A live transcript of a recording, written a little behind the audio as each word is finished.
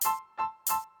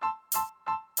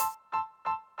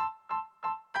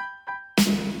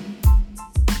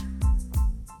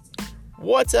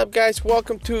What's up, guys?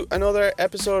 Welcome to another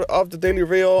episode of the Daily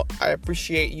Reel. I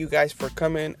appreciate you guys for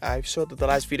coming. I saw that the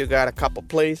last video got a couple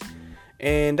plays,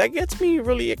 and that gets me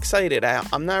really excited.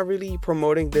 I'm not really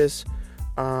promoting this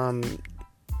this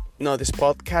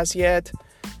podcast yet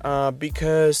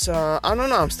because I don't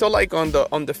know. I'm still like on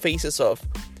the phases of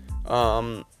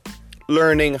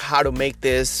learning how to make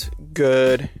this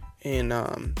good and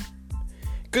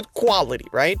good quality,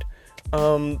 right?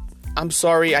 I'm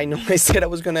sorry. I know I said I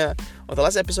was gonna. On the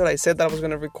last episode, I said that I was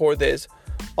gonna record this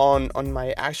on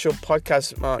my actual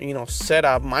podcast,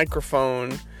 setup,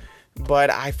 microphone, but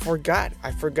I forgot.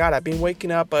 I've been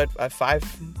waking up at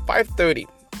 5:30,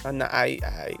 and I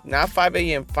not 5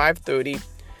 a.m. 5:30,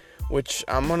 which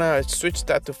I'm gonna switch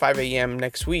that to 5 a.m.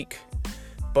 next week.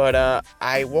 But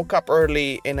I woke up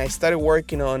early and I started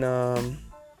working on a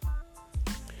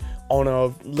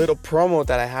little promo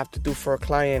that I have to do for a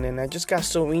client, and I just got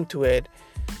so into it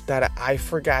that I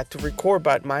forgot to record.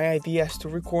 But my idea is to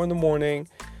record in the morning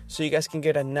so you guys can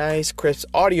get a nice crisp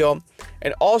audio.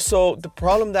 And also the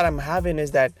problem that I'm having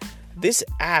is that this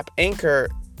app Anchor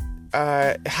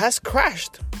has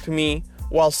crashed to me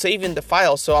while saving the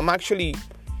file. So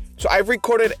I've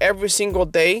recorded every single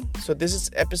day. So this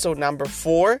is episode number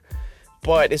 4,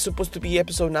 but it's supposed to be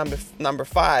episode number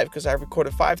 5 because I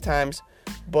recorded 5 times.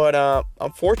 But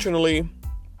unfortunately,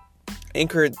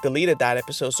 Anchor deleted that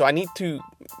episode, so I need to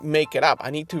make it up. I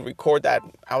need to record that.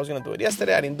 I was going to do it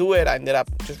yesterday. I didn't do it. I ended up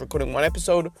just recording one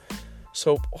episode.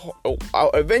 So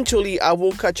eventually, I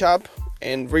will catch up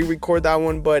and re-record that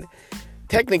one. But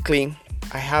technically,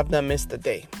 I have not missed a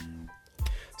day.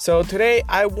 So today,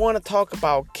 I want to talk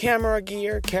about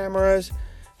cameras,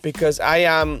 because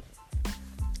I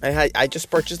just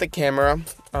purchased a camera.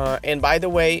 And by the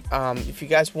way, if you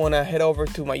guys want to head over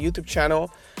to my YouTube channel,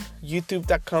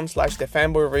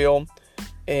 youtube.com/thefanboyreal,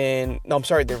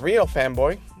 the real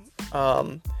fanboy.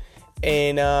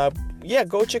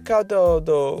 Go check out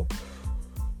the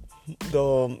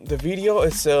video.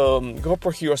 It's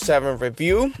GoPro Hero 7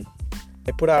 review.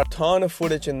 I put out a ton of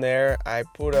footage in there. I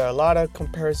put a lot of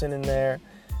comparison in there.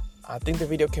 I think the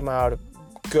video came out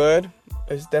good.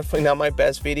 It's definitely not my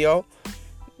best video,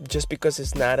 just because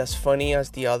it's not as funny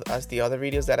as the other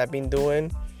videos that I've been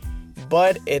doing,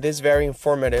 but it is very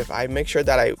informative. I make sure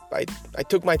that I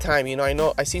took my time. I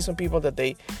know I see some people that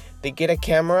they get a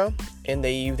camera and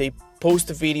they post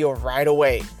the video right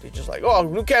away. They're just like, oh,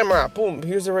 new camera, boom,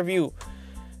 here's a review.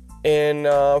 And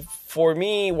for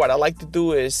me, what I like to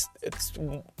do is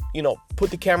put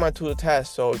the camera to the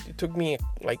test. So it took me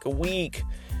like a week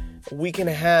and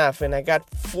a half, and I got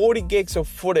 40 gigs of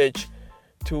footage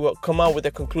to come out with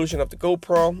the conclusion of the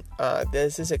GoPro.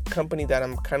 This is a company that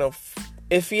I'm kind of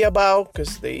iffy about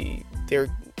because they're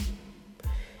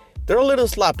a little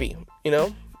sloppy,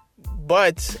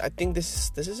 But I think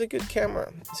this is a good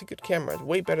camera. It's a good camera. It's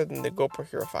way better than the GoPro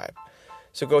Hero 5.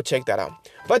 So go check that out.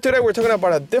 But today we're talking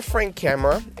about a different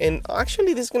camera, and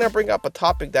actually this is gonna bring up a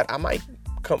topic that I might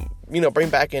bring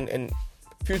back in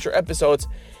future episodes.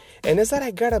 And it's that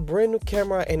I got a brand new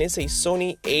camera, and it's a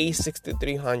Sony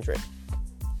A6300.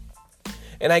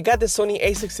 And I got the Sony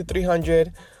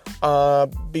A6300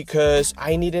 because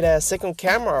I needed a second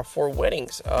camera for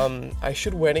weddings. I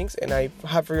shoot weddings, and I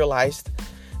have realized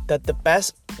that the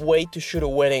best way to shoot a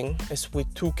wedding is with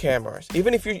 2 cameras.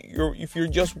 Even if you're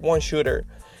just one shooter,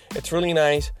 it's really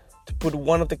nice to put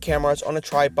one of the cameras on a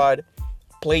tripod,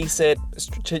 place it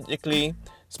strategically,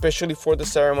 especially for the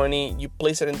ceremony. You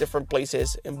place it in different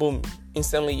places, and boom,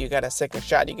 instantly you got a second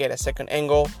shot, you get a second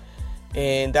angle.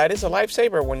 And that is a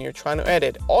lifesaver when you're trying to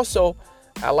edit. Also,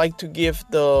 I like to give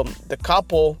the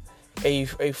couple a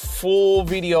full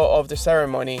video of the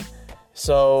ceremony.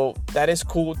 So that is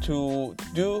cool to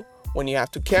do when you have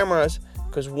 2 cameras,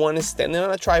 because one is standing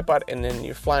on a tripod and then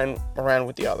you're flying around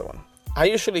with the other one. I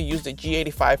usually use the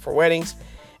G85 for weddings,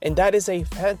 and that is a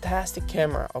fantastic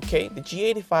camera, okay? The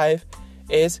G85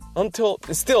 is till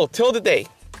the day,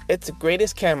 it's the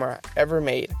greatest camera ever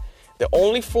made. The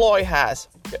only flaw it has,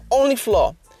 is the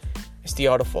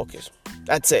autofocus.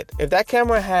 That's it. If that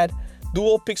camera had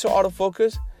dual pixel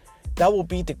autofocus, that would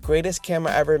be the greatest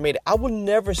camera ever made. I would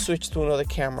never switch to another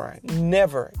camera.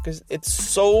 Never. Because it's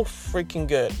so freaking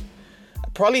good.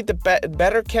 Probably the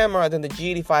better camera than the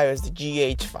G85 is the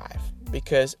GH5.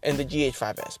 And the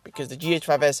GH5S. Because the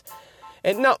GH5S...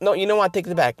 And no, you know what? Take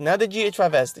it back. Not the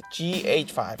GH5S, the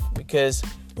GH5. Because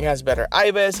it has better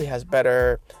IBIS. It has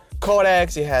better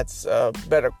codecs, it has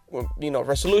better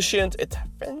resolutions. It's a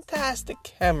fantastic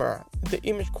camera. The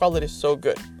image quality is so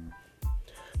good,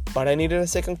 but I needed a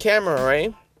second camera,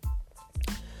 right?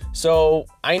 So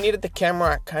I needed the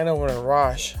camera kind of in a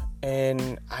rush,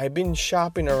 and I've been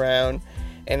shopping around,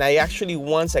 And I actually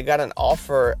once I got an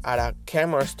offer at a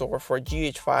camera store for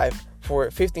GH5 for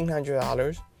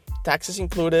 $1,500, taxes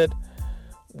included,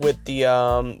 with the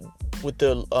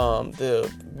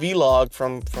Vlog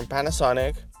from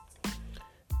Panasonic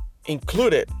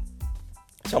included.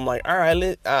 So I'm like, all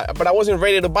right, but I wasn't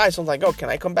ready to buy. So I'm like, oh, can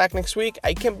I come back next week?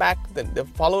 I came back the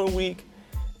following week,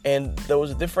 and there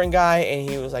was a different guy, and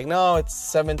he was like, no, it's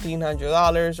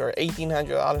 $1,700 or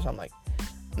 $1,800. I'm like,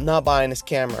 I'm not buying this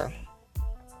camera.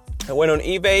 I went on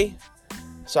eBay,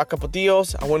 saw a couple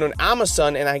deals. I went on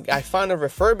Amazon, and I found a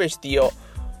refurbished deal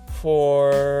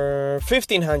for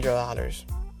 $1,500.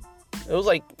 It was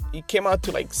like, it came out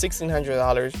to like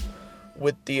 $1,600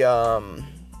 with the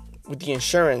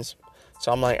insurance.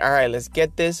 So I'm like, all right, let's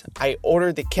get this. I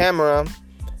ordered the camera,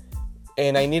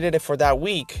 and I needed it for that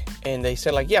week. And they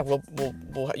said like, yeah,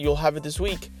 you'll have it this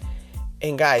week.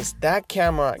 And guys, that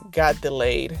camera got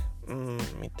delayed.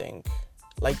 Let me think,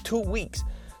 like 2 weeks.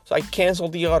 So I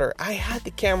canceled the order. I had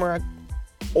the camera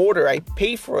order. I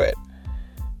paid for it.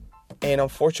 And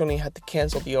unfortunately, I had to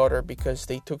cancel the order because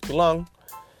they took too long.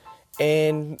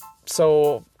 And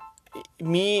so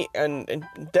me and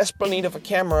desperate need of a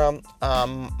camera,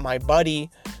 my buddy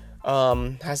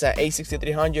has an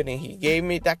A6300, and he gave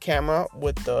me that camera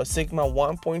with the Sigma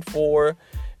 1.4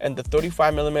 and the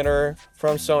 35mm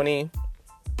from Sony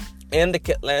and the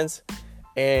kit lens.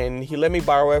 And he let me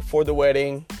borrow it for the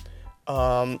wedding.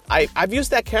 I've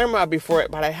used that camera before,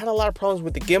 but I had a lot of problems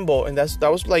with the gimbal, and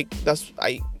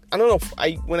I don't know.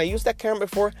 When I used that camera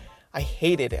before, I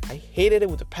hated it. I hated it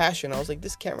with a passion. I was like,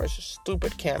 this camera is a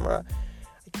stupid camera.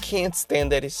 I can't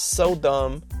stand it. It's so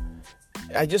dumb.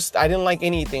 I didn't like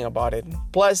anything about it.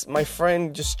 Plus, my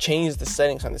friend just changed the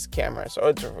settings on this camera, so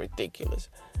it's ridiculous.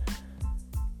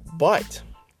 But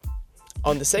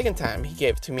on the second time he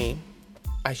gave it to me,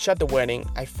 I shot the wedding.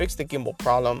 I fixed the gimbal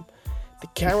problem. The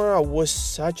camera was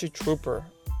such a trooper,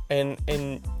 and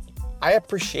I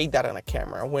appreciate that on a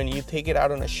camera when you take it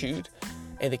out on a shoot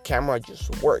and the camera just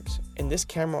works. And this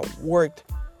camera worked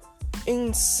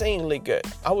insanely good.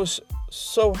 I was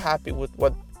so happy with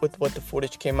what the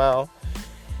footage came out.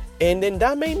 And then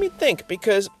that made me think,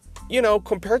 because, you know,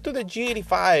 compared to the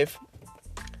G85,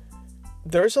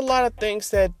 there's a lot of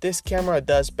things that this camera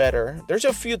does better. There's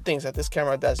a few things that this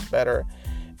camera does better.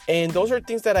 And those are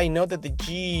things that I know that the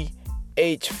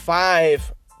GH5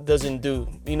 doesn't do.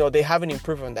 You know, they haven't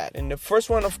improved on that. And the first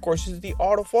one, of course, is the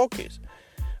autofocus.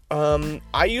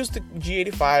 I use the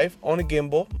G85 on a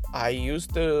gimbal. I use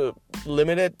the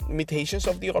limited limitations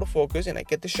of the autofocus, and I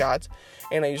get the shots,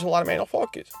 and I use a lot of manual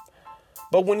focus.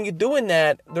 But when you're doing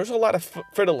that, there's a lot of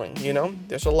fiddling, you know?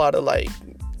 There's a lot of, like,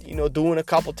 you know, doing a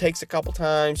couple takes a couple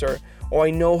times, or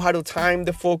I know how to time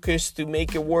the focus to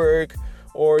make it work,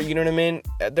 or, you know what I mean?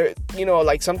 There, you know,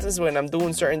 like sometimes when I'm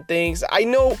doing certain things, I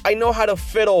know how to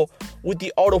fiddle with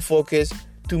the autofocus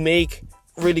to make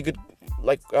really good,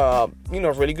 like,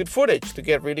 really good footage, to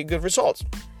get really good results.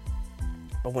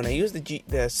 But when I used the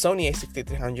Sony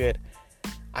A6300,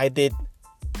 I did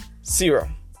zero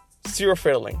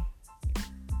fiddling.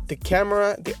 The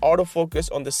camera, the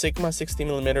autofocus on the Sigma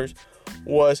 60mm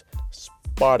was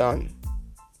spot on.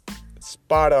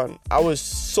 I was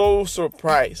so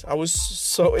surprised. And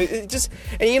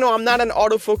you know, I'm not an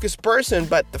autofocus person,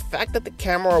 but the fact that the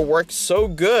camera worked so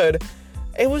good,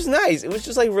 it was nice. It was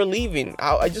just like relieving.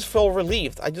 I just felt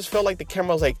relieved. I just felt like the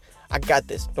camera was like, I got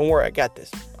this. Don't worry, I got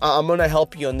this. I'm gonna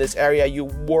help you in this area. You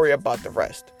worry about the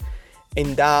rest.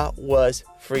 And that was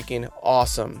freaking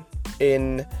awesome.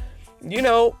 And you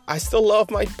know, I still love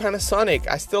my Panasonic.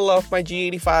 I still love my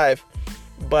G85.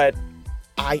 But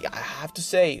I have to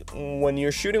say, when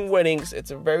you're shooting weddings,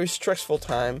 it's a very stressful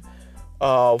time.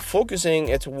 Focusing,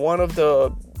 it's one of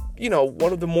the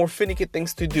more finicky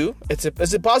things to do. Is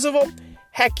it possible?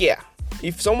 Heck yeah.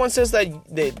 If someone says that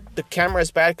the camera is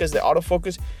bad because the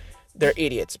autofocus, they're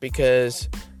idiots, because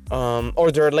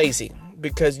or they're lazy,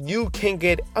 because you can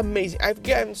get amazing. I've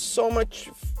gotten so much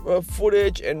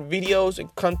footage and videos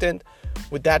and content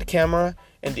with that camera,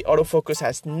 and the autofocus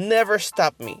has never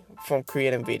stopped me from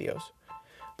creating videos.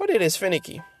 But it is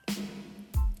finicky.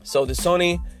 So the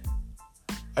Sony,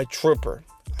 a trooper,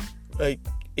 a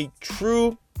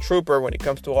true trooper when it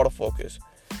comes to autofocus.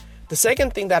 The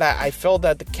second thing that I felt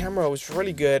that the camera was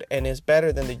really good and is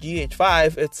better than the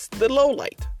GH5, it's the low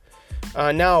light.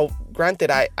 Now,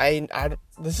 granted,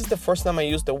 this is the first time I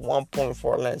used the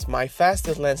 1.4 lens. My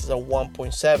fastest lens is a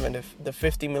 1.7, the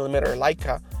 50mm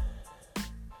Leica.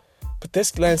 But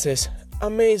this lens is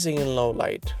amazing in low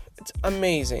light. It's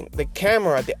amazing. The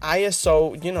camera, the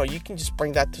ISO, you know, you can just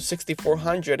bring that to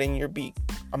 6400 and you'll be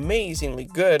amazingly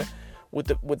good With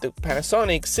the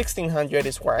Panasonic 1600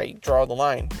 is where I draw the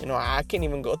line. You know, I can't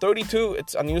even go 32.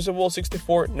 It's unusable.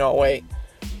 64, no way.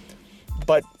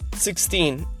 But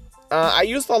 16, I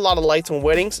used a lot of lights on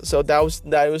weddings, so that was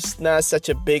not such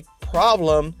a big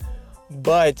problem.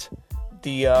 But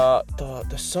the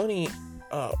Sony,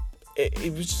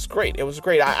 it was just great. It was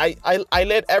great. I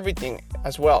lit everything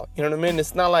as well. You know what I mean?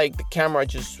 It's not like the camera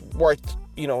just worked,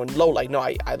 you know, in low light. No,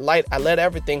 I lit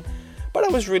everything. But I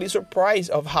was really surprised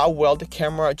of how well the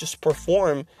camera just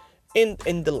performed in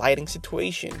the lighting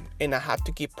situation. And I have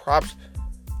to give props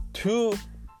to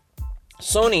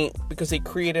Sony because they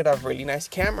created a really nice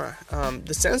camera.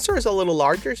 The sensor is a little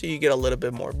larger, so you get a little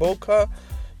bit more bokeh.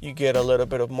 You get a little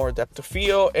bit of more depth of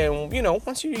field. And, you know,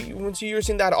 once you're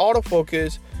using that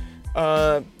autofocus,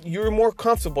 you're more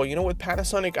comfortable. You know, with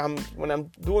Panasonic, when I'm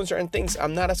doing certain things,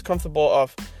 I'm not as comfortable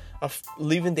of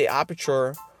leaving the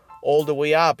aperture all the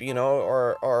way up, you know,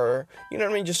 or you know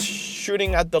what I mean, just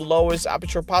shooting at the lowest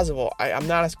aperture possible. I'm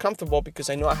not as comfortable because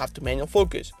I know I have to manual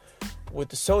focus. With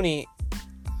the Sony,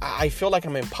 I feel like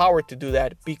I'm empowered to do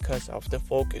that because of the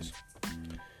focus.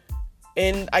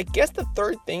 And I guess the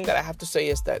third thing that I have to say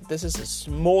is that this is a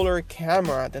smaller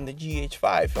camera than the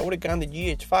GH5. If I would have gotten the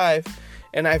GH5,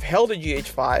 and I've held the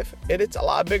GH5, it's a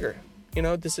lot bigger. You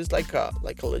know, this is like a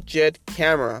legit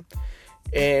camera.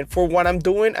 And for what I'm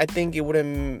doing, I think it would have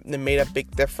made a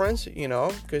big difference, you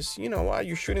know, because, you know,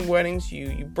 you're shooting weddings,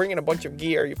 you bring in a bunch of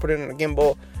gear, you put it in a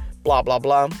gimbal, blah, blah,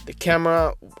 blah. The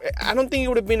camera, I don't think it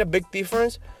would have been a big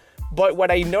difference. But what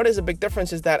I noticed a big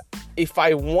difference is that if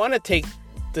I want to take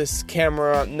this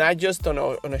camera, not just on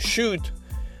a shoot,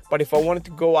 but if I wanted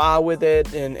to go out with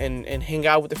it and hang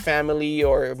out with the family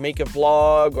or make a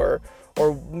vlog or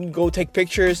go take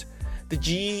pictures, the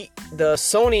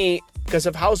Sony, because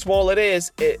of how small it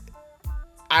is,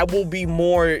 I will be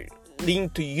more lean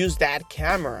to use that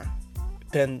camera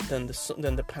than the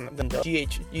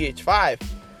GH5.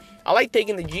 I like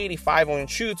taking the G85 on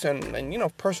shoots and you know,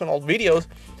 personal videos.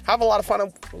 I have a lot of fun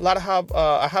with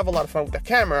the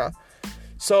camera.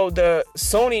 So the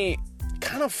Sony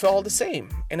kind of felt the same.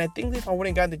 And I think if I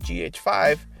wouldn't got the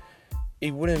GH5,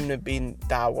 it wouldn't have been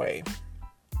that way.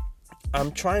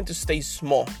 I'm trying to stay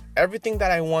small. Everything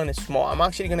that I want is small. I'm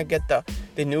actually gonna get the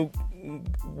new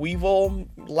Weevil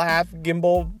Lab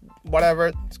gimbal,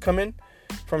 whatever it's coming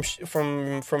from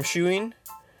Shuin,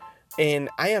 and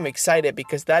I am excited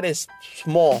because that is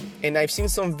small. And I've seen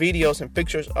some videos and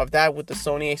pictures of that with the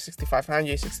Sony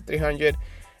A6500, A6300,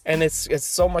 and it's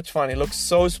so much fun. It looks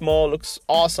so small, looks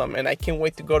awesome, and I can't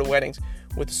wait to go to weddings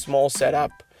with a small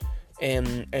setup.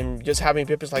 And just having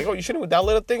people like, oh, you shooting with that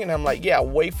little thing? And I'm like, yeah,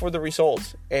 wait for the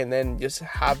results. And then just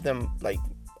have them like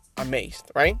amazed,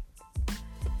 right?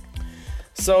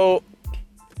 So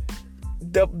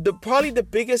the probably the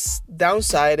biggest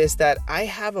downside is that I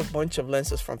have a bunch of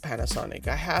lenses from Panasonic.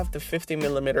 I have the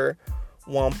 50mm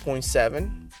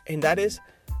 1.7, and that is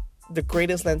the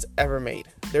greatest lens ever made.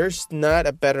 There's not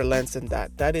a better lens than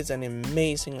that. That is an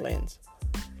amazing lens.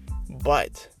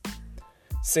 But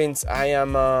since I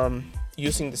am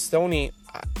using the Sony,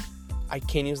 I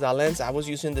can't use that lens. I was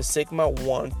using the Sigma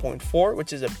 1.4,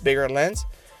 which is a bigger lens.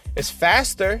 It's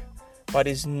faster, but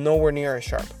it's nowhere near as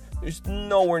sharp. It's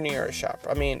nowhere near as sharp.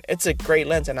 I mean, it's a great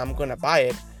lens, and I'm gonna buy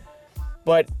it.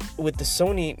 But with the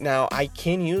Sony now, I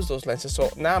can use those lenses. So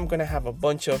now I'm gonna have a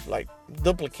bunch of like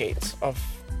duplicates of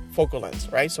focal lengths,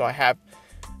 right? So I have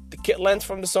the kit lens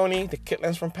from the Sony, the kit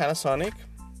lens from Panasonic.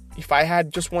 If I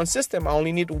had just one system, I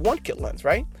only need one kit lens,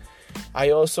 right? I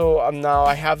also now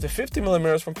I have the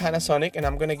 50mm from Panasonic, and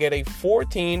I'm gonna get a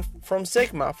 14 from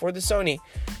Sigma for the Sony.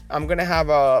 I'm gonna have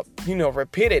a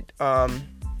repeated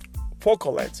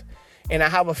focal lens, and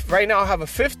right now I have a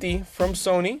 50 from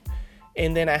Sony,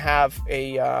 and then I have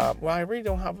a I really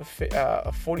don't have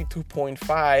a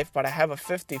 42.5, but I have a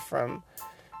 50 from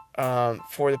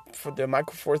for the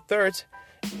Micro Four Thirds.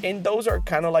 And those are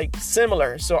kind of like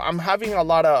similar, so I'm having a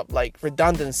lot of like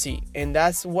redundancy, and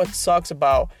that's what sucks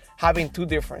about having two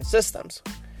different systems.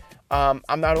 I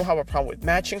don't have a problem with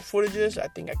matching footages. I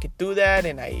think I could do that,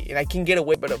 and I can get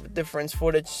away with a bit of different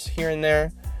footage here and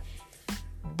there.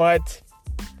 But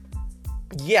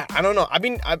yeah, I don't know. I've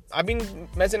been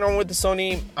messing around with the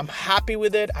Sony. I'm happy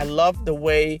with it. I love the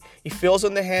way it feels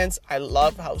on the hands. I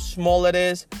love how small it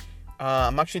is.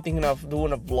 I'm actually thinking of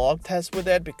doing a vlog test with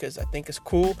it because I think it's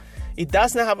cool. It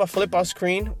does not have a flip out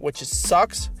screen, which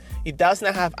sucks. It does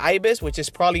not have IBIS, which is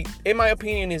probably, in my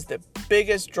opinion, is the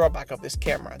biggest drawback of this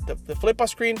camera. The flip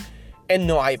out screen and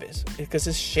no IBIS, because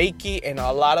it's shaky, and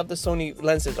a lot of the Sony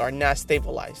lenses are not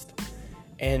stabilized.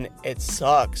 And it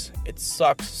sucks. It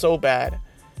sucks so bad.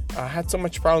 I had so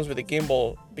much problems with the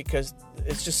gimbal because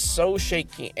it's just so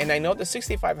shaky. And I know the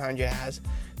 6500 has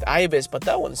the IBIS, but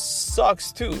that one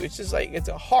sucks too. It's just like, it's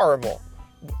horrible.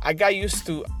 I got used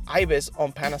to IBIS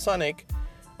on Panasonic.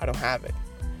 I don't have it.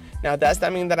 Now, does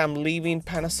that mean that I'm leaving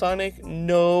Panasonic?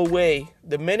 No way.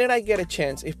 The minute I get a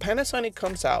chance, if Panasonic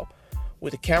comes out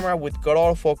with a camera with good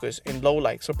autofocus in low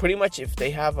light, so pretty much if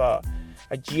they have a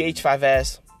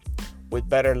GH5S with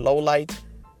better low light,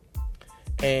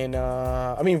 and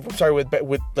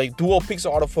with like dual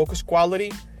pixel autofocus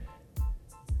quality,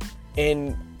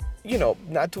 and you know,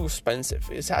 not too expensive.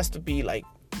 It has to be like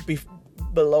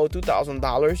below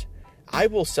 $2,000. I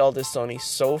will sell this Sony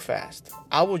so fast.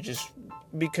 I will just,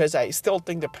 because I still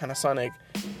think that Panasonic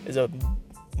is a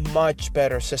much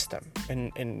better system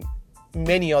in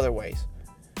many other ways.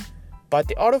 But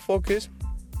the autofocus,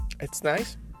 it's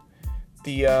nice.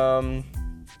 The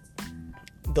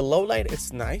low light,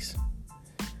 it's nice.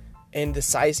 And the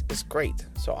size is great.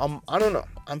 So I don't know.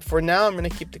 For now, I'm gonna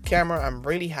keep the camera. I'm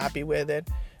really happy with it.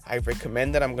 I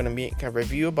recommend that. I'm gonna make a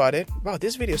review about it. Wow,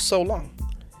 this video is so long.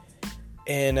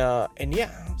 And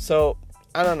yeah, so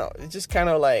I don't know. It's just kind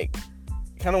of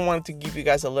wanted to give you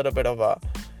guys a little bit of a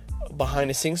behind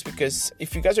the scenes, because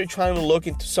if you guys are trying to look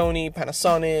into Sony,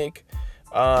 Panasonic,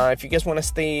 if you guys want to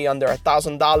stay under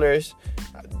 $1,000,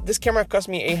 this camera cost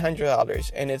me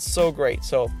 $800 and it's so great.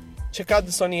 So check out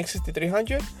the Sony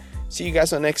A6300. See you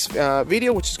guys on the next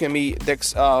video, which is going to be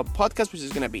next podcast, which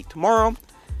is going to be tomorrow.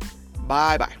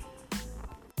 Bye bye.